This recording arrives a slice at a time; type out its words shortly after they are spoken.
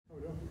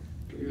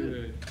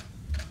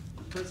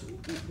Chris,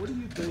 what do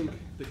you think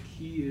the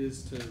key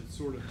is to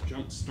sort of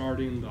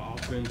jump-starting the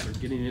offense or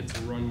getting it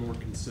to run more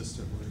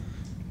consistently?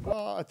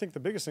 I think the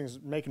biggest thing is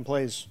making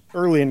plays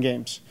early in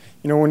games.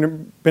 When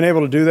we've been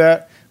able to do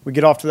that, we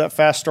get off to that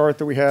fast start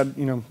that we had,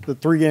 the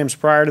 3 games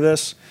prior to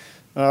this.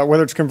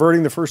 Whether it's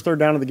converting the first third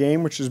down of the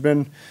game, which has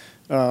been,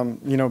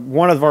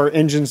 one of our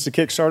engines to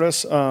kickstart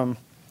us, and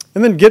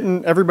then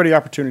getting everybody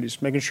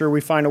opportunities, making sure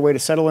we find a way to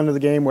settle into the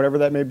game, whatever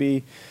that may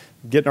be,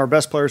 getting our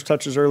best players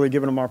touches early,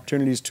 giving them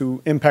opportunities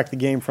to impact the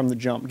game from the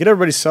jump. Get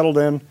everybody settled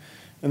in,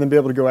 and then be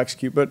able to go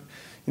execute. But,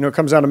 it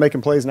comes down to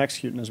making plays and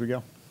executing as we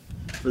go.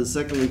 For the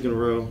second week in a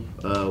row,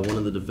 one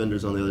of the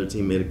defenders on the other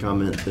team made a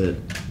comment that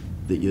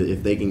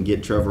if they can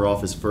get Trevor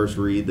off his first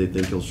read, they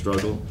think he'll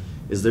struggle.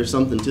 Is there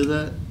something to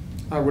that?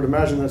 I would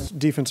imagine that's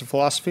defensive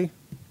philosophy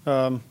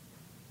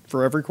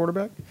for every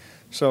quarterback.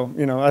 So,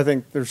 I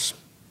think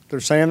they're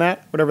saying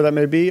that, whatever that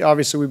may be.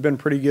 Obviously, we've been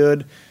pretty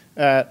good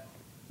at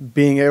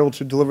being able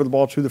to deliver the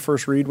ball to the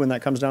first read when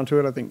that comes down to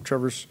it. I think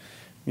Trevor's,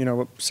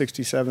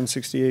 67,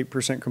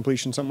 68%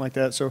 completion, something like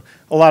that. So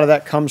a lot of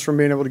that comes from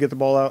being able to get the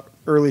ball out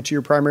early to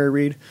your primary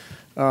read.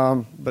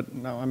 But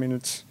no,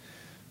 it's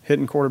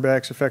hitting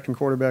quarterbacks, affecting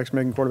quarterbacks,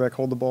 making quarterback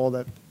hold the ball.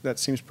 That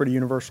seems pretty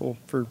universal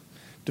for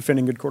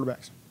defending good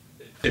quarterbacks.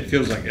 It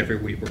feels like every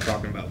week we're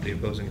talking about the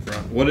opposing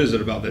front. What is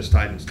it about this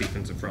Titans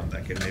defensive front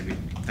that can maybe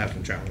have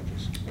some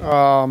challenges?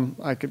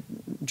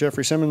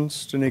 Jeffrey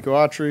Simmons, Danico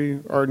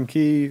Autry, Arden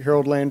Key,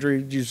 Harold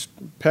Landry,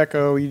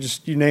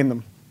 Pecco, you name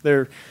them.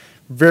 They're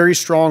very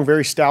strong,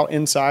 very stout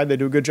inside. They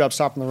do a good job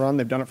stopping the run.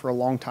 They've done it for a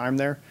long time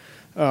there.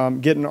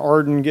 Getting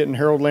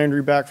Harold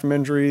Landry back from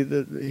injury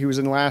that he was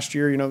in last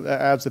year,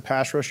 that adds the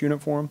pass rush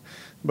unit for him.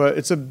 But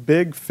it's a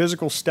big,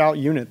 physical, stout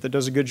unit that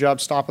does a good job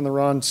stopping the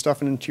run,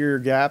 stuffing interior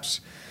gaps,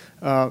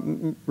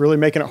 really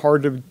making it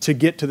hard to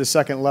get to the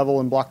second level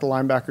and block the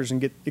linebackers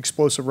and get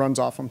explosive runs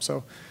off them.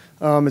 So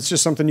it's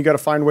just something you got to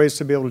find ways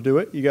to be able to do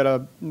it. You got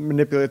to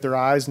manipulate their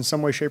eyes in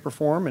some way, shape, or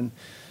form. And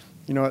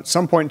at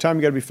some point in time,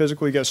 you got to be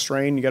physical. You got to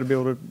strain. You got to be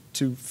able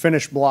to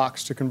finish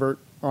blocks to convert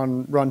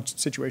on run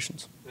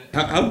situations.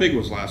 How big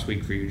was last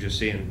week for you, just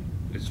seeing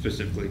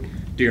specifically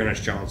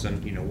Dearness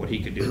Johnson, what he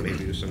could do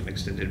maybe with some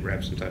extended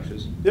reps and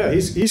touches? Yeah,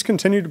 he's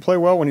continued to play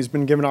well when he's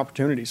been given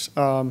opportunities.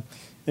 And,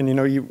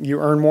 you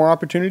earn more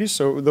opportunities,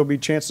 so there'll be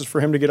chances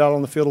for him to get out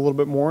on the field a little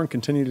bit more and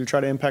continue to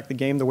try to impact the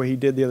game the way he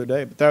did the other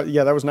day. But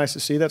that was nice to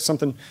see. That's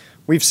something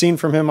we've seen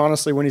from him,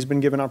 honestly, when he's been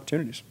given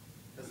opportunities.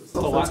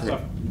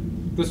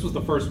 This was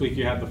the first week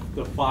you had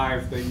the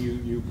 5 that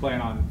you plan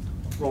on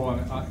rolling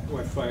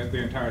with the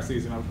entire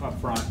season up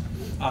front.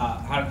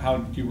 How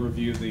did you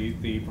review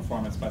the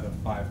performance by the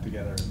 5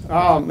 together?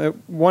 It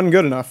wasn't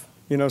good enough.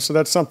 So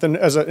that's something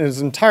as an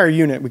entire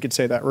unit we could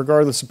say that,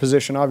 regardless of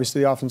position.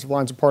 Obviously, the offensive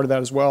line's a part of that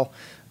as well.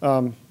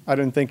 I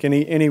didn't think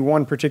any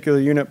one particular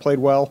unit played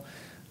well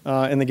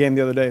in the game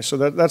the other day. So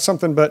that's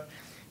something. But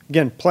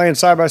again, playing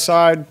side by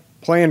side,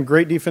 playing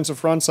great defensive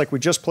fronts like we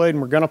just played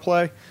and we're going to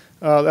play.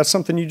 That's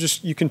something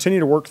you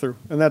continue to work through,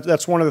 and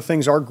that's one of the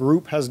things our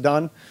group has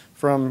done,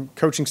 from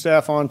coaching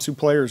staff on to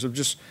players, of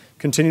just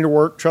continue to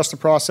work, trust the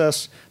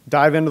process,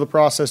 dive into the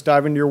process,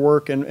 dive into your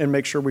work, and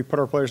make sure we put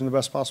our players in the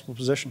best possible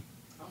position.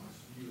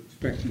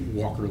 Expect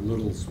Walker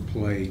Little's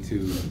play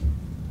to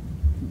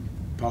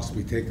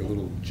possibly take a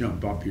little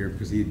jump up here,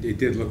 because it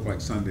did look like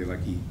Sunday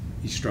like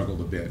he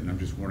struggled a bit, and I'm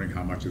just wondering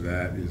how much of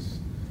that is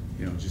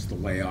just the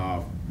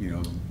layoff,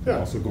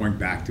 also going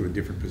back to a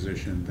different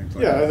position, things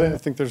like that. Yeah, I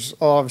think there's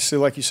obviously,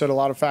 like you said, a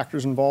lot of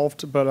factors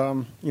involved, but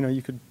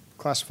you could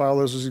classify all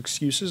those as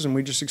excuses, and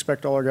we just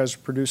expect all our guys to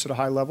produce at a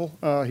high level.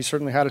 He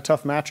certainly had a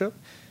tough matchup.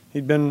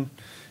 He'd been,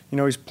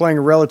 he's playing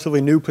a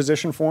relatively new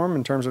position for him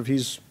in terms of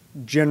he's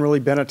generally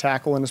been a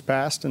tackle in his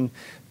past and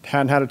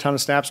hadn't had a ton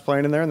of snaps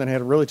playing in there, and then he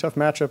had a really tough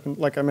matchup, and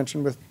like I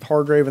mentioned, with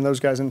Hargrave and those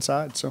guys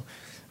inside. So,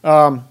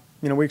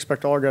 we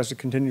expect all our guys to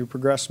continue to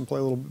progress and play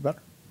a little bit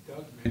better.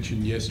 Doug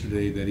mentioned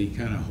yesterday that he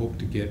kind of hoped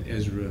to get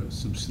Ezra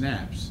some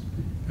snaps,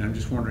 and I'm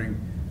just wondering,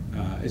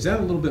 is that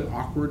a little bit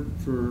awkward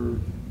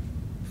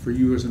for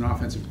you as an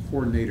offensive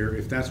coordinator,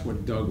 if that's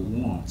what Doug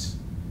wants,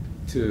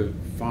 to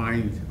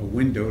find a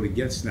window to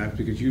get snaps?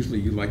 Because usually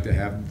you like to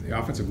have the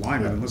offensive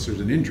lineman, unless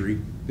there's an injury,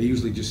 they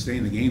usually just stay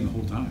in the game the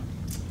whole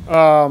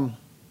time.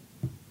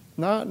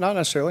 Not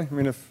necessarily.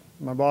 If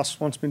my boss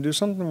wants me to do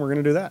something, we're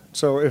going to do that.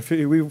 So if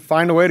we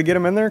find a way to get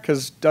him in there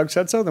because Doug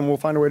said so, then we'll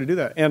find a way to do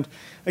that. And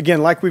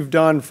again, like we've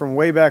done from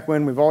way back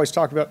when, we've always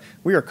talked about,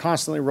 we are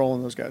constantly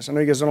rolling those guys. I know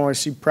you guys don't always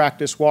see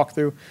practice,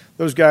 walkthrough.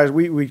 Those guys,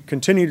 we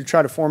continue to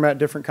try to format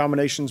different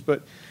combinations,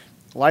 but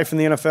life in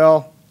the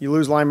NFL, you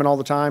lose linemen all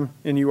the time,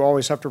 and you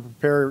always have to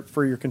prepare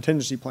for your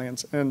contingency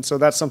plans. And so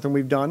that's something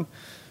we've done.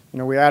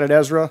 We added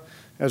Ezra.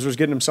 Ezra's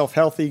getting himself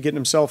healthy, getting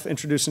himself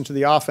introduced into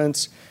the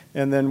offense,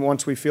 and then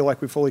once we feel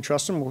like we fully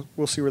trust him,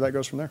 we'll see where that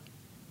goes from there.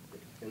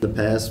 In the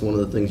past, one of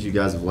the things you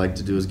guys have liked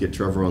to do is get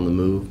Trevor on the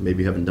move.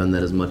 Maybe you haven't done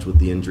that as much with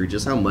the injury.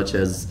 Just how much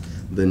has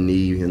the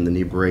knee and the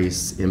knee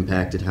brace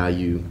impacted how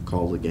you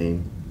call the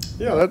game?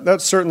 Yeah,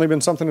 that's certainly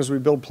been something as we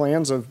build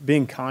plans, of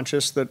being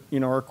conscious that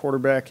our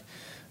quarterback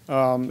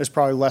is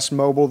probably less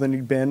mobile than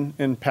he'd been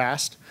in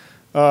past.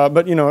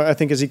 But, I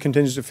think as he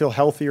continues to feel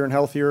healthier and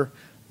healthier,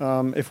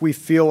 if we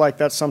feel like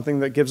that's something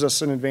that gives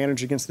us an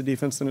advantage against the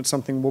defense, then it's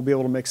something we'll be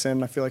able to mix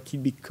in. I feel like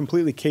he'd be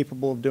completely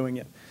capable of doing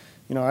it.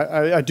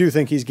 I do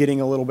think he's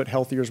getting a little bit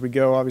healthier as we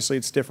go. Obviously,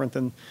 it's different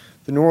than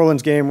the New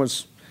Orleans game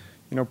was,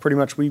 pretty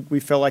much we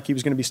felt like he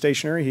was going to be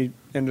stationary. He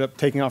ended up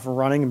taking off and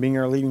running and being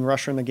our leading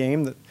rusher in the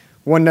game that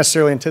wasn't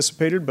necessarily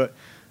anticipated. But,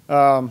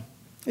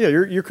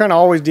 you're kind of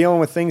always dealing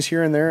with things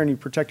here and there, and you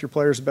protect your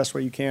players the best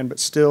way you can, but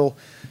still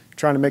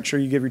trying to make sure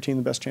you give your team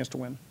the best chance to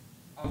win.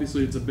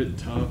 Obviously, it's a bit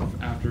tough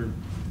after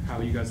how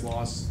you guys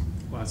lost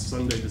last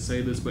Sunday to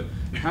say this, but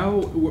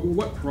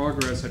what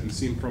progress have you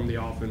seen from the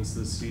offense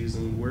this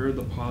season? Where are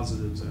the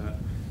positives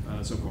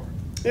at so far?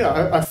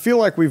 Yeah, I feel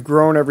like we've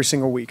grown every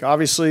single week.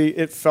 Obviously,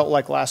 it felt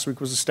like last week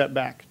was a step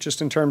back,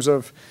 just in terms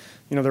of,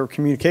 there were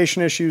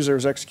communication issues, there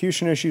was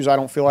execution issues. I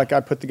don't feel like I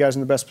put the guys in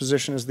the best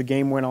position as the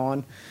game went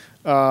on.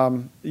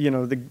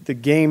 The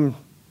game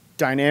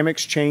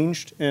dynamics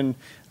changed, and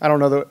I don't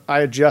know that I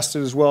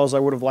adjusted as well as I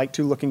would have liked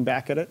to looking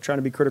back at it, trying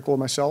to be critical of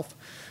myself.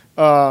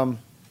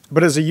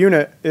 But as a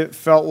unit, it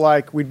felt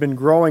like we'd been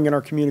growing in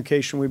our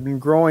communication. We've been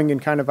growing in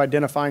kind of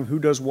identifying who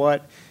does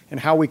what and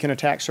how we can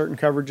attack certain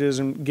coverages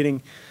and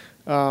getting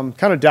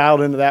kind of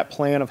dialed into that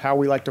plan of how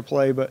we like to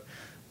play. But,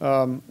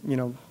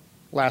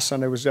 last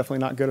Sunday was definitely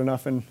not good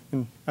enough, and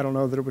I don't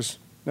know that it was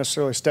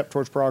necessarily a step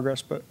towards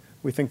progress, but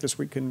we think this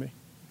week can be.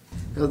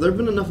 Have there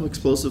been enough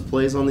explosive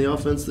plays on the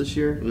offense this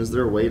year, and is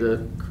there a way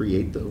to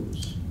create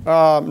those?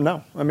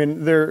 No. I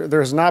mean, there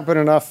has not been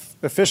enough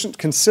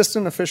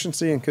consistent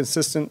efficiency and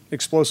consistent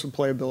explosive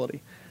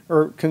playability.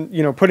 Or,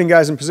 putting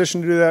guys in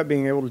position to do that,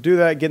 being able to do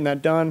that, getting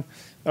that done.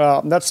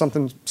 That's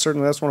something,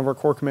 certainly that's one of our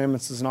core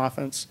commandments as an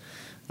offense,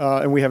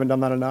 and we haven't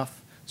done that enough.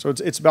 So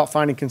it's about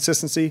finding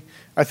consistency.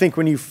 I think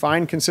when you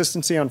find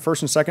consistency on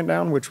first and second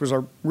down, which was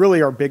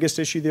really our biggest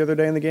issue the other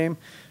day in the game,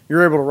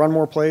 you're able to run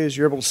more plays.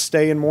 You're able to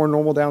stay in more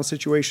normal down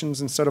situations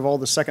instead of all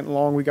the second and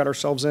long we got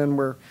ourselves in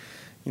where,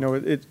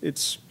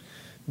 it's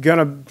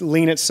going to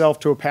lean itself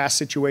to a pass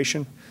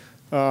situation.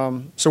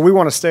 So we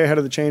want to stay ahead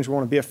of the change. We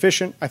want to be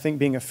efficient. I think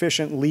being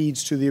efficient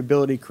leads to the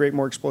ability to create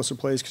more explosive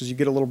plays because you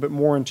get a little bit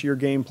more into your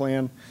game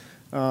plan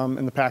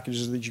and the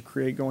packages that you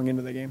create going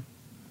into the game.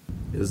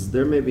 Is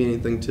there maybe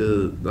anything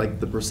to, like,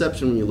 the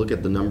perception when you look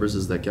at the numbers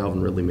is that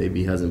Calvin Ridley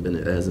maybe hasn't been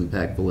as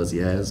impactful as he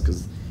has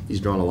because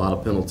he's drawn a lot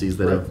of penalties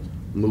that have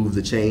moved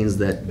the chains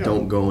that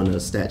don't go in a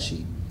stat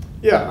sheet?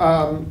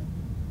 Yeah,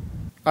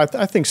 I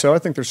think so. I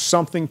think there's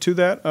something to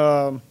that.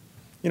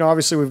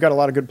 Obviously we've got a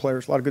lot of good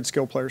players, a lot of good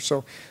skill players.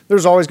 So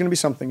there's always going to be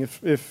something.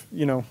 If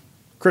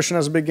Christian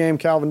has a big game,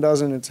 Calvin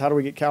doesn't, it's how do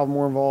we get Calvin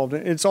more involved?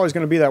 It's always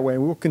going to be that way.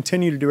 We will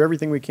continue to do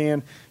everything we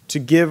can to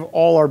give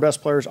all our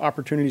best players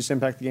opportunities to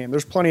impact the game.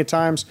 There's plenty of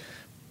times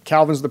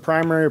Calvin's the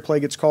primary, a play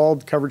gets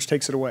called, coverage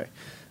takes it away.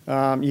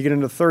 You get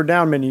into the third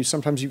down menu,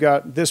 sometimes you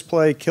got this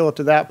play, kill it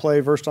to that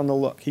play, versed on the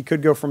look. He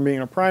could go from being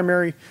a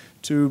primary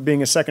to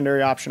being a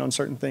secondary option on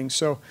certain things.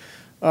 So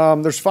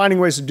there's finding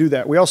ways to do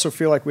that. We also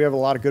feel like we have a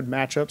lot of good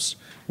matchups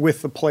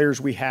with the players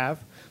we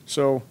have.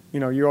 So,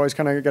 you always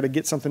kind of got to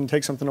get something and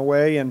take something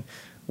away, and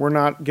we're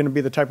not going to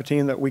be the type of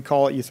team that we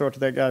call it, you throw it to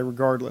that guy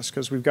regardless,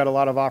 because we've got a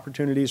lot of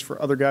opportunities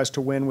for other guys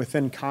to win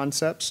within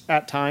concepts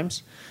at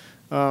times.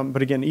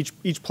 But again,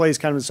 each play is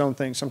kind of its own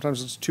thing.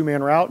 Sometimes it's a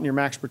two-man route and you're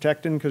max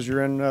protecting because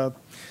you're in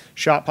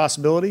shot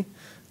possibility.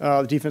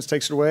 The defense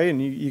takes it away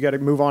and you got to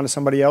move on to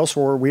somebody else,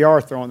 or we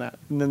are throwing that.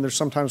 And then there's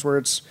sometimes where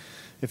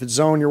if it's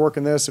zone, you're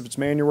working this, if it's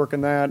man, you're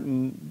working that,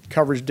 and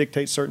coverage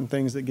dictates certain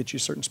things that get you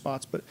certain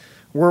spots. But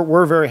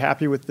we're very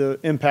happy with the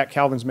impact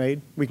Calvin's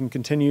made. We can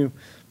continue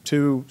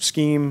to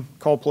scheme,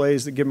 call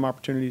plays that give him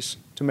opportunities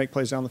to make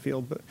plays down the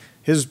field. But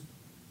his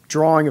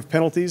drawing of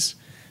penalties,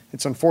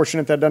 it's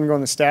unfortunate that doesn't go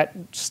on the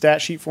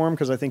stat sheet for him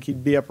because I think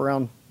he'd be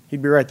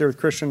right there with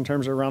Christian in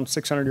terms of around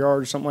 600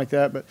 yards or something like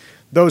that. But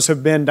those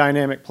have been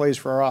dynamic plays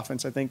for our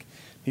offense. I think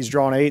he's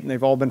drawn 8, and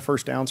they've all been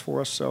first downs for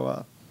us.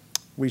 So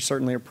we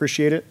certainly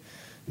appreciate it.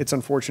 It's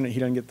unfortunate he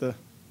doesn't get the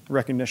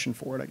recognition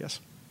for it, I guess.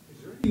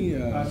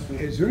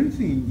 Is there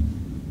anything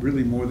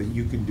really more that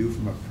you can do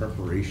from a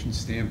preparation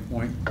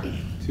standpoint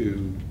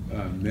to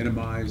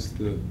minimize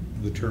the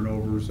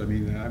turnovers? I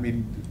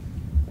mean,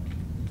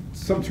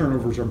 some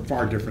turnovers are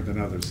far different than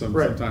others.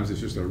 Sometimes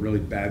it's just a really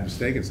bad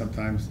mistake, and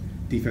sometimes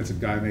defensive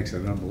guy makes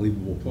an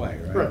unbelievable play,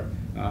 right?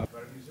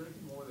 But is there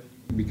anything more that you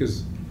can,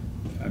 because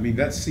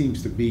that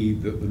seems to be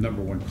the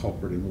number one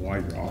culprit in why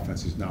your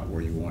offense is not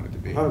where you want it to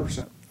be.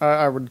 100%.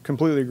 I would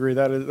completely agree.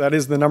 That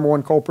is the number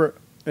one culprit.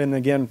 And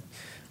again,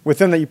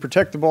 within that, you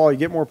protect the ball, you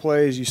get more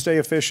plays, you stay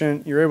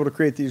efficient, you're able to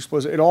create the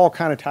explosive. It all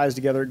kind of ties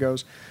together. It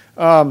goes.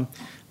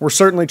 We're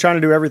certainly trying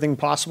to do everything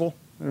possible.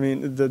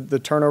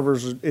 The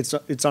turnovers,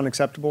 it's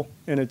unacceptable,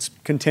 and it's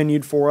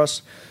continued for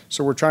us.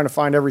 So we're trying to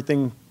find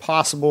everything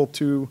possible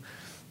to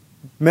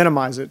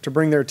minimize it, to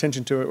bring their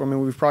attention to it.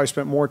 We've probably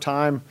spent more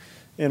time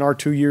in our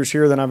 2 years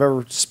here than I've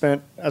ever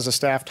spent as a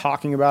staff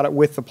talking about it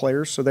with the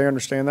players, so they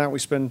understand that.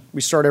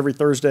 We start every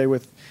Thursday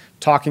with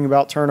talking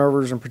about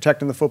turnovers and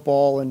protecting the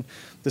football and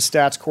the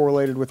stats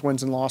correlated with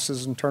wins and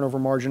losses and turnover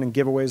margin and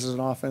giveaways as an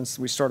offense.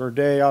 We start our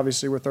day,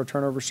 obviously, with our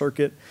turnover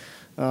circuit.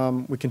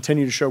 We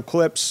continue to show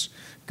clips,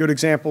 good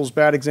examples,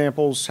 bad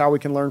examples, how we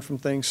can learn from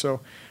things.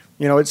 So,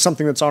 it's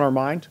something that's on our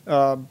mind,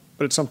 but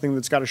it's something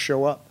that's got to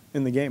show up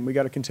in the game. We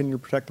got to continue to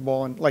protect the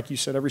ball. And like you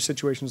said, every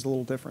situation is a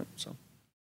little different. So.